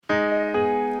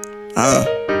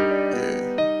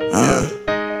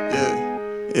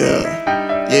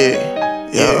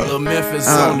Lil Memphis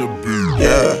on the beat.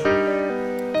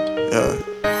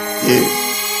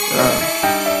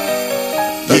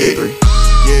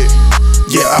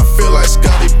 I feel like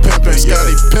Scottie Pimpin',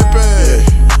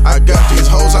 I got these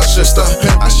hoes, I should stop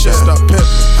pimpin',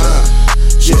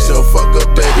 She still fuck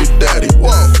up baby daddy,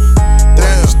 whoa.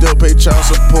 Damn, still pay child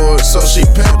support, so she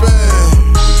pimpin'.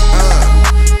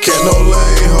 Can't no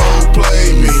lame hoe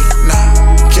play me,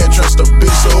 Can't trust a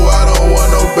bitch, so I don't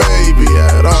want no baby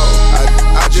at all.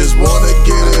 I just wanna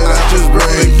get it, I just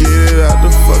wanna get it out the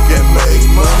fucking make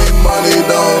money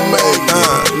don't make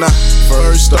me.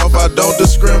 First off, I don't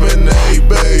discriminate,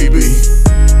 baby.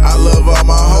 I love all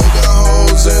my hoes, got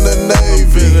hoes in the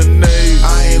Navy.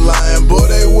 I ain't lying, boy,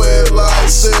 they wear like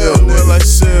silk.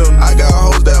 I got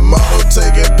hoes that model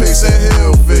taking pics and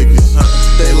heel figures.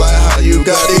 They like how you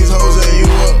got these hoes and you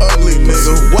a ugly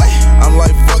nigga. I'm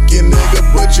like, fuck you, nigga,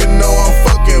 but you know I'm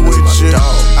fucking with you.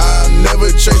 I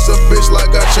never chase a bitch like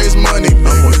I chase money,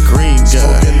 nigga. I'm a green guy.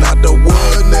 Smoking out the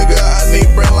wood, nigga. I need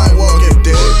brain like Walking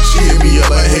Dead. She hit me up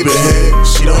like, hey, head.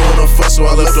 She don't wanna fuck, so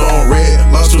I left her on red.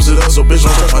 Lost twisted up, so bitch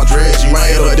don't touch my dreads. She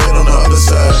might hit her dead on the other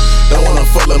side. Don't wanna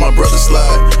fuck, let my brother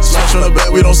slide. Smash from the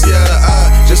back, we don't see eye to eye.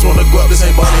 Just wanna go out, this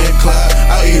ain't Bonnie and Clyde.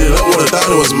 I eat it up, would've thought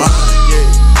it was mine.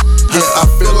 I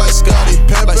feel like Scottie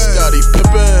Pimpin',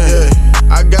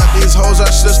 I got these hoes,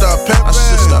 I should stop pimpin',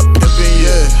 She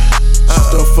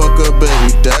still fuck up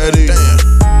baby daddy.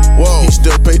 Whoa, he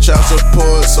still pay child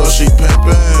support, so she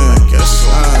pimpin'.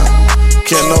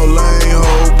 Can't no lame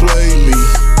hoe play me.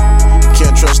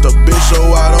 Can't trust a bitch,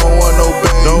 so I don't want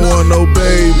no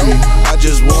baby. I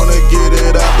just wanna get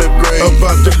it out the gravy.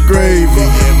 About the gravy.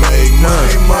 And make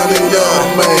money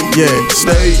don't make me.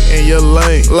 Stay in your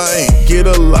lane. Get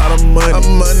a lot of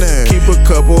money. Keep a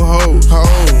couple hoes.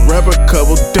 Rap a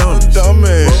couple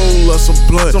dummies. Roll up some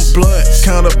blunts.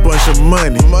 Count a bunch of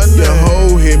money. Your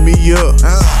hoe hit me up.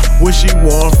 What she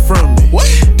want from me?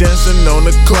 Dancing on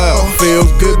the cloud.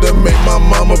 Feels good to make my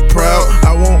mama proud.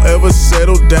 I won't ever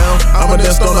settle down. I'ma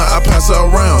dance on her, I pass her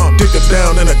around. Dick her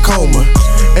down in a coma.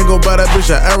 Ain't gon' buy that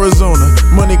bitch at Arizona.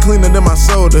 Money cleaner than my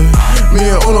soda. Me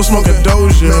and Uno smoking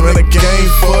Doja. Man, the game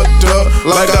fucked up.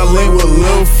 Like I link with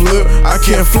Lil Flip. I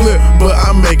can't flip, but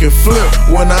I make it flip.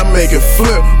 When I make it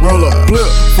flip, roll a blip.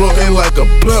 Floating like a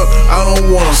blip. I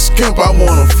don't want 'em skimp, I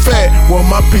want 'em fat. Well,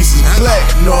 my piece is black.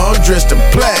 No, I'm dressed in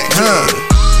black.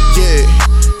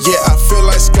 I feel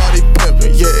like Scottie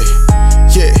Pimpin',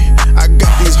 I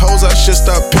got these hoes, I should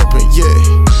stop pimpin',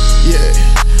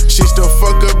 She still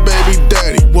fuck up baby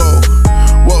daddy,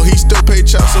 whoa, he still pay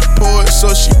child support,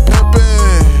 so she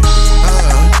pimpin'.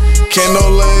 Can't no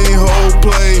lame hoe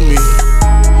play me.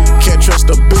 Can't trust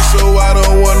a bitch, so I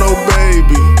don't want no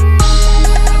baby.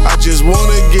 I just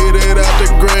wanna get it out the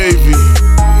gravy.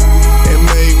 And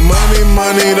make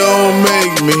money don't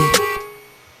make me.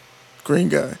 Green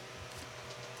guy.